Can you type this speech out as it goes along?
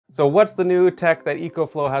So what's the new tech that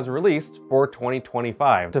EcoFlow has released for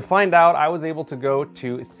 2025? To find out, I was able to go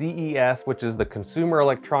to CES, which is the Consumer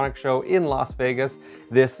Electronics Show in Las Vegas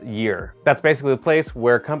this year. That's basically the place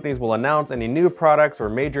where companies will announce any new products or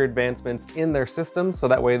major advancements in their systems, so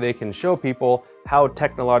that way they can show people how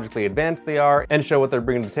technologically advanced they are and show what they're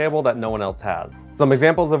bringing to the table that no one else has. Some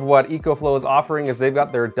examples of what EcoFlow is offering is they've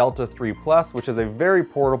got their Delta 3 Plus, which is a very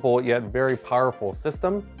portable yet very powerful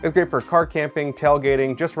system. It's great for car camping,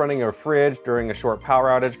 tailgating, just running a fridge during a short power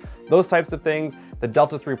outage, those types of things. The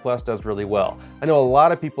Delta 3 Plus does really well. I know a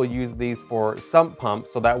lot of people use these for sump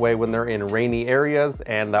pumps, so that way when they're in rainy areas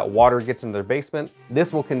and that water gets into their basement,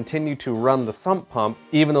 this will continue to run the sump pump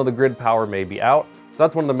even though the grid power may be out. So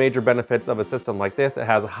that's one of the major benefits of a system like this. It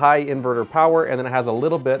has high inverter power and then it has a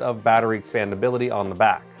little bit of battery expandability on the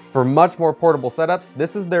back. For much more portable setups,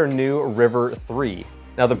 this is their new River 3.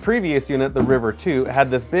 Now the previous unit, the River 2, had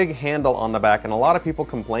this big handle on the back and a lot of people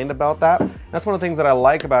complained about that. That's one of the things that I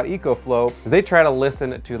like about EcoFlow is they try to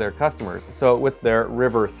listen to their customers. So with their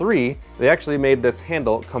River 3, they actually made this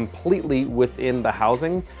handle completely within the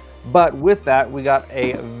housing. But with that, we got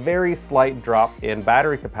a very slight drop in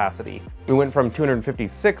battery capacity. We went from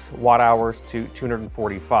 256 watt hours to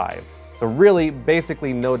 245. So really,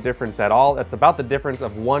 basically no difference at all. It's about the difference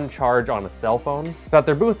of one charge on a cell phone. So at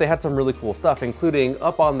their booth, they had some really cool stuff, including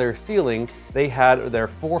up on their ceiling, they had their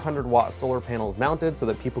 400 watt solar panels mounted so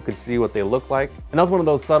that people could see what they look like. And that was one of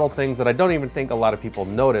those subtle things that I don't even think a lot of people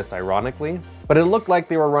noticed, ironically. But it looked like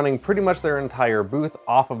they were running pretty much their entire booth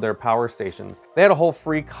off of their power stations. They had a whole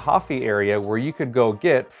free coffee area where you could go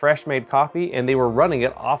get fresh made coffee, and they were running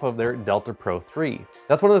it off of their Delta Pro 3.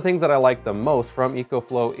 That's one of the things that I like the most from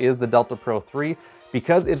EcoFlow is the Delta Pro 3,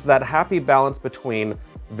 because it's that happy balance between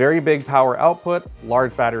very big power output,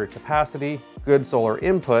 large battery capacity, good solar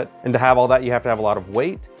input, and to have all that you have to have a lot of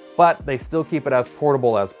weight, but they still keep it as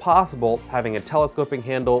portable as possible, having a telescoping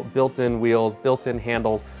handle, built-in wheels, built-in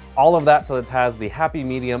handles, all of that so it has the happy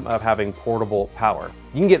medium of having portable power.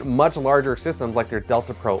 You can get much larger systems like their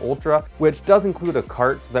Delta Pro Ultra, which does include a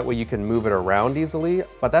cart so that way you can move it around easily,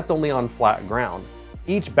 but that's only on flat ground.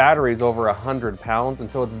 Each battery is over 100 pounds,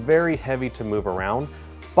 and so it's very heavy to move around.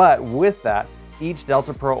 But with that, each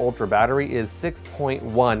Delta Pro Ultra battery is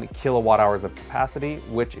 6.1 kilowatt hours of capacity,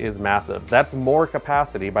 which is massive. That's more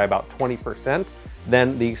capacity by about 20%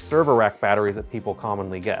 than the server rack batteries that people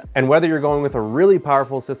commonly get. And whether you're going with a really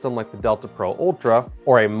powerful system like the Delta Pro Ultra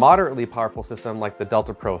or a moderately powerful system like the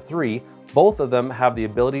Delta Pro 3, both of them have the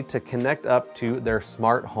ability to connect up to their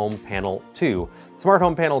Smart Home Panel 2. Smart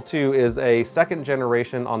Home Panel 2 is a second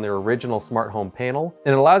generation on their original Smart Home Panel,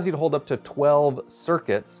 and it allows you to hold up to 12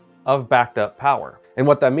 circuits of backed up power. And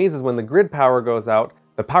what that means is when the grid power goes out,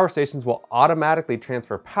 the power stations will automatically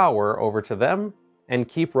transfer power over to them and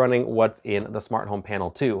keep running what's in the Smart Home Panel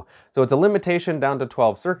 2. So it's a limitation down to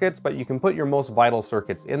 12 circuits, but you can put your most vital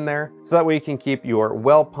circuits in there. So that way you can keep your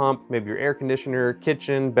well pump, maybe your air conditioner,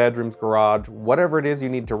 kitchen, bedrooms, garage, whatever it is you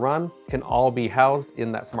need to run, can all be housed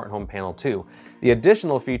in that Smart Home Panel 2. The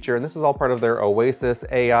additional feature, and this is all part of their Oasis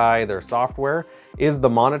AI, their software, is the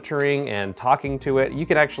monitoring and talking to it. You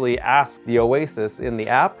can actually ask the Oasis in the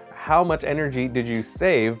app, how much energy did you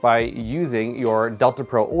save by using your Delta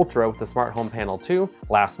Pro Ultra with the Smart Home Panel 2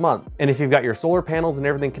 last month? And if you've got your solar panels and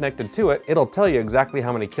everything connected to it, it'll tell you exactly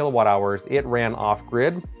how many kilowatt hours it ran off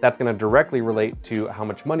grid. That's gonna directly relate to how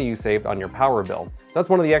much money you saved on your power bill. So that's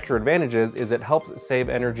one of the extra advantages, is it helps save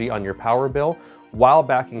energy on your power bill while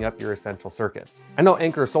backing up your essential circuits. I know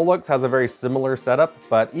Anker Solux has a very similar setup,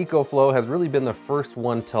 but EcoFlow has really been the first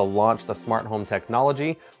one to launch the smart home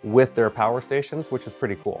technology with their power stations, which is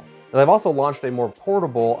pretty cool. Now, they've also launched a more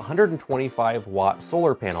portable 125 watt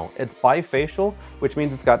solar panel. It's bifacial, which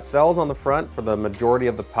means it's got cells on the front for the majority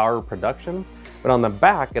of the power production, but on the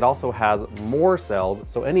back, it also has more cells,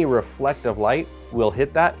 so any reflective light will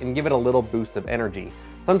hit that and give it a little boost of energy.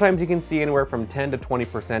 Sometimes you can see anywhere from 10 to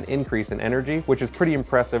 20% increase in energy, which is pretty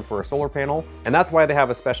impressive for a solar panel. And that's why they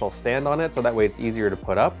have a special stand on it, so that way it's easier to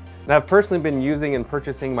put up. And I've personally been using and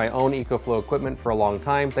purchasing my own EcoFlow equipment for a long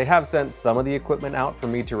time. They have sent some of the equipment out for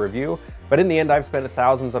me to review, but in the end, I've spent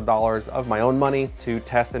thousands of dollars of my own money to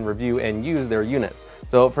test and review and use their units.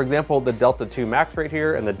 So for example, the Delta 2 Max right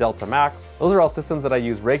here and the Delta Max, those are all systems that I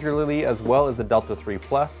use regularly, as well as the Delta 3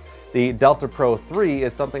 Plus. The Delta Pro 3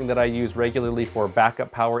 is something that I use regularly for backup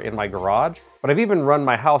power in my garage, but I've even run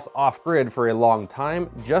my house off-grid for a long time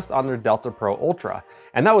just on their Delta Pro Ultra.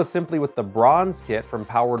 And that was simply with the Bronze kit from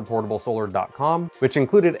poweredportablesolar.com, which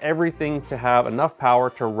included everything to have enough power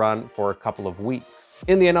to run for a couple of weeks.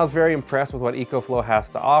 In the end, I was very impressed with what EcoFlow has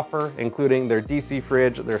to offer, including their DC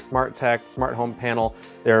fridge, their smart tech, smart home panel,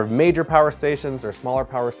 their major power stations, their smaller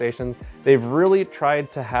power stations. They've really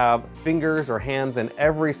tried to have fingers or hands in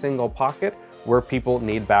every single pocket where people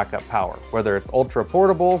need backup power, whether it's ultra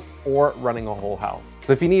portable or running a whole house.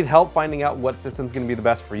 So if you need help finding out what system's gonna be the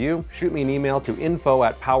best for you, shoot me an email to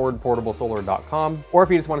info@poweredportablesolar.com, or if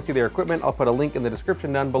you just wanna see their equipment, I'll put a link in the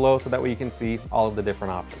description down below so that way you can see all of the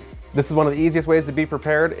different options. This is one of the easiest ways to be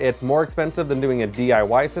prepared. It's more expensive than doing a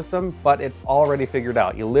DIY system, but it's already figured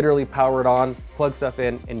out. You literally power it on, plug stuff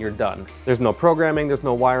in, and you're done. There's no programming, there's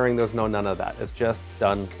no wiring, there's no none of that. It's just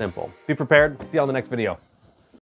done simple. Be prepared, see you on the next video.